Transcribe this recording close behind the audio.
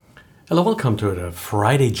Hello, welcome to the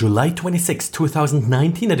Friday, July 26,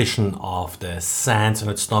 2019 edition of the SANS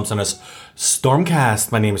and Storm Center's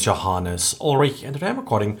StormCast. My name is Johannes Ulrich and today I'm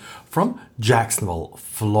recording from Jacksonville,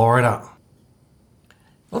 Florida.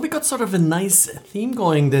 Well, we got sort of a nice theme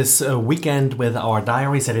going this weekend with our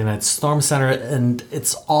diaries at United Storm Center, and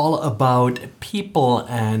it's all about people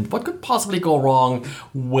and what could possibly go wrong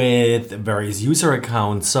with various user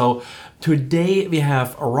accounts. So today we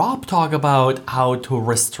have Rob talk about how to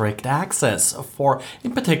restrict access for,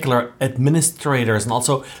 in particular, administrators and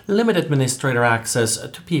also limit administrator access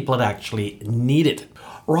to people that actually need it.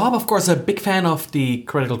 Rob, of course, a big fan of the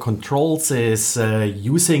critical controls, is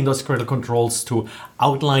using those critical controls to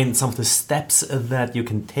outline some of the steps that you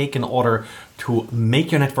can take in order to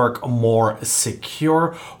make your network more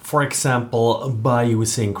secure. For example, by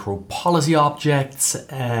using group policy objects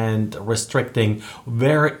and restricting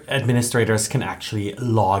where administrators can actually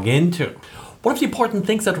log into. One of the important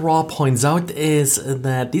things that Rob points out is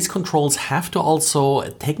that these controls have to also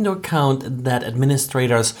take into account that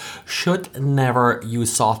administrators should never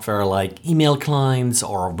use software like email clients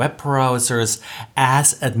or web browsers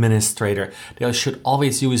as administrator. They should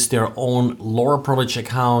always use their own lower privilege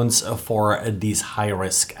accounts for these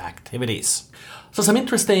high-risk activities. So some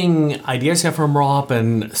interesting ideas here from Rob,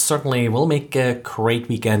 and certainly will make a great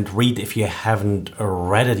weekend read if you haven't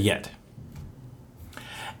read it yet.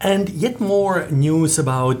 And yet more news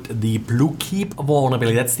about the Blue Keep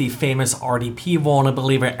vulnerability. That's the famous RDP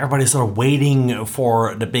vulnerability where everybody's sort of waiting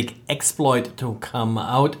for the big exploit to come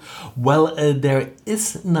out. Well, there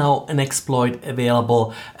is now an exploit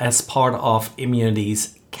available as part of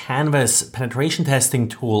Immunity's Canvas penetration testing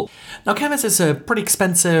tool. Now, Canvas is a pretty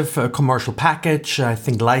expensive commercial package. I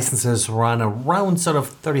think licenses run around sort of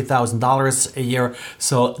 $30,000 a year,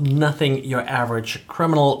 so nothing your average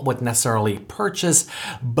criminal would necessarily purchase.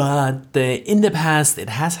 But in the past, it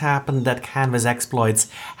has happened that Canvas exploits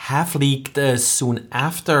have leaked soon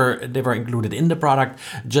after they were included in the product,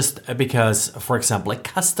 just because, for example, a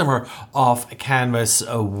customer of Canvas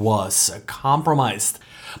was compromised.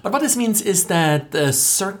 But what this means is that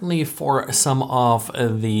certainly for some of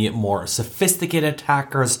the more sophisticated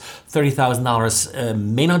attackers, $30,000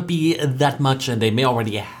 may not be that much, and they may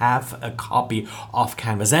already have a copy of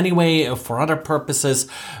Canvas anyway for other purposes.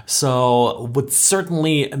 So would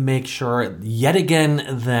certainly make sure yet again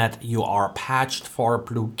that you are patched for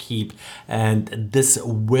Blue Keep, and this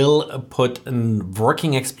will put a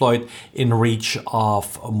working exploit in reach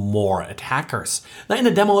of more attackers. Now, in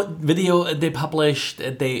the demo video they published,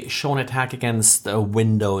 they show an attack against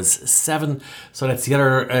Windows 7. So that's the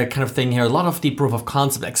other kind of thing here. A lot of the proof of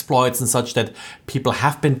concept exploits and such that people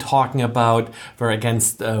have been talking about were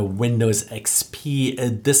against Windows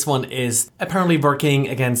XP. This one is apparently working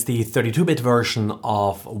against the 32-bit version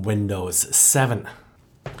of Windows 7.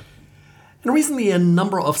 And recently, a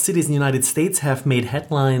number of cities in the United States have made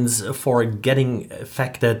headlines for getting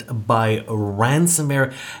affected by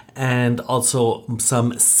ransomware, and also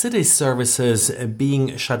some city services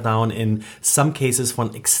being shut down in some cases for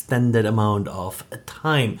an extended amount of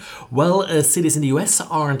time. Well, cities in the US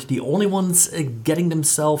aren't the only ones getting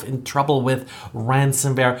themselves in trouble with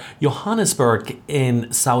ransomware. Johannesburg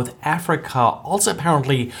in South Africa also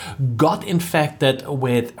apparently got infected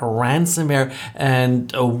with ransomware,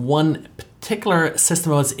 and one particular system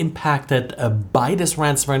that was impacted by this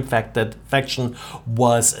ransomware infection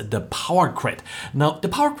was the power grid. Now, the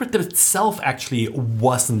power grid itself actually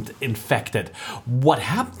wasn't infected. What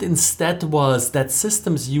happened instead was that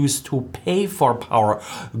systems used to pay for power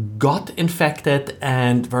got infected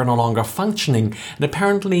and were no longer functioning. And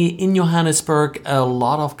apparently in Johannesburg, a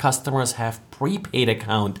lot of customers have prepaid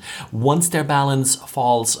account. Once their balance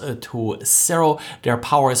falls to zero, their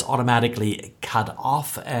power is automatically cut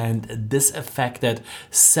off, and this affected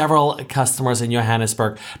several customers in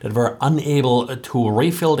Johannesburg that were unable to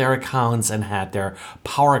refill their accounts and had their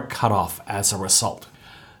power cut off as a result.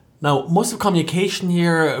 Now, most of the communication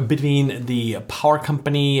here between the power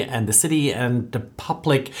company and the city and the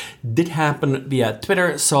public did happen via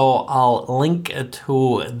Twitter, so I'll link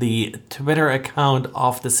to the Twitter account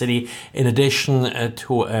of the city in addition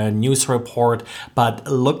to a news report, but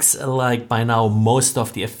looks like by now most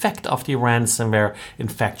of the effect of the ransomware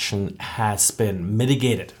infection has been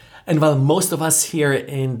mitigated. And while most of us here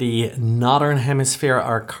in the Northern Hemisphere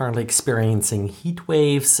are currently experiencing heat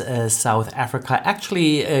waves, South Africa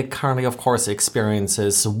actually currently, of course,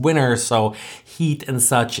 experiences winter, so heat and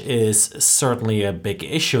such is certainly a big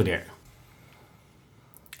issue there.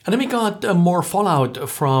 And then we got more fallout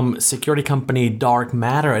from security company Dark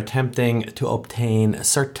Matter attempting to obtain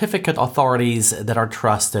certificate authorities that are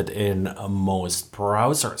trusted in most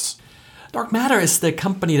browsers. Dark Matter is the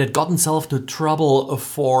company that got itself into trouble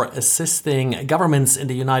for assisting governments in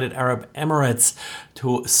the United Arab Emirates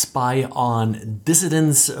to spy on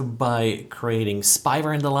dissidents by creating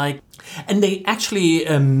spyware and the like. And they actually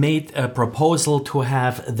made a proposal to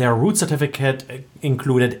have their root certificate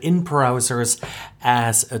included in browsers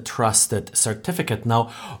as a trusted certificate.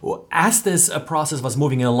 Now, as this process was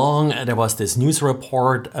moving along, there was this news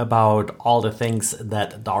report about all the things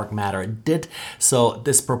that Dark Matter did. So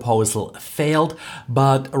this proposal failed.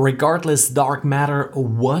 But regardless, Dark Matter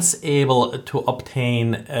was able to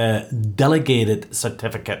obtain a delegated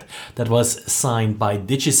certificate that was signed by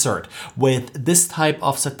DigiCert. With this type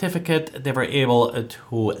of certificate, they were able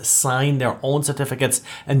to sign their own certificates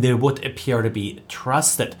and they would appear to be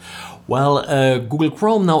trusted. Well, Google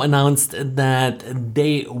Chrome now announced that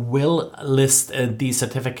they will list these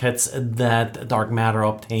certificates that Dark Matter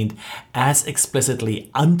obtained as explicitly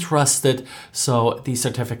untrusted, so these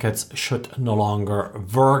certificates should no longer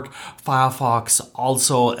work. Firefox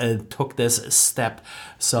also took this step,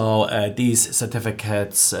 so these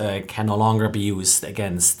certificates can no longer be used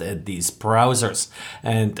against these browsers,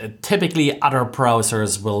 and typically other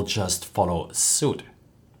browsers will just follow suit.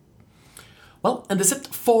 Well, and that's it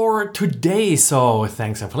for today. So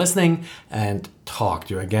thanks for listening and talk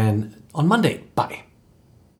to you again on Monday. Bye.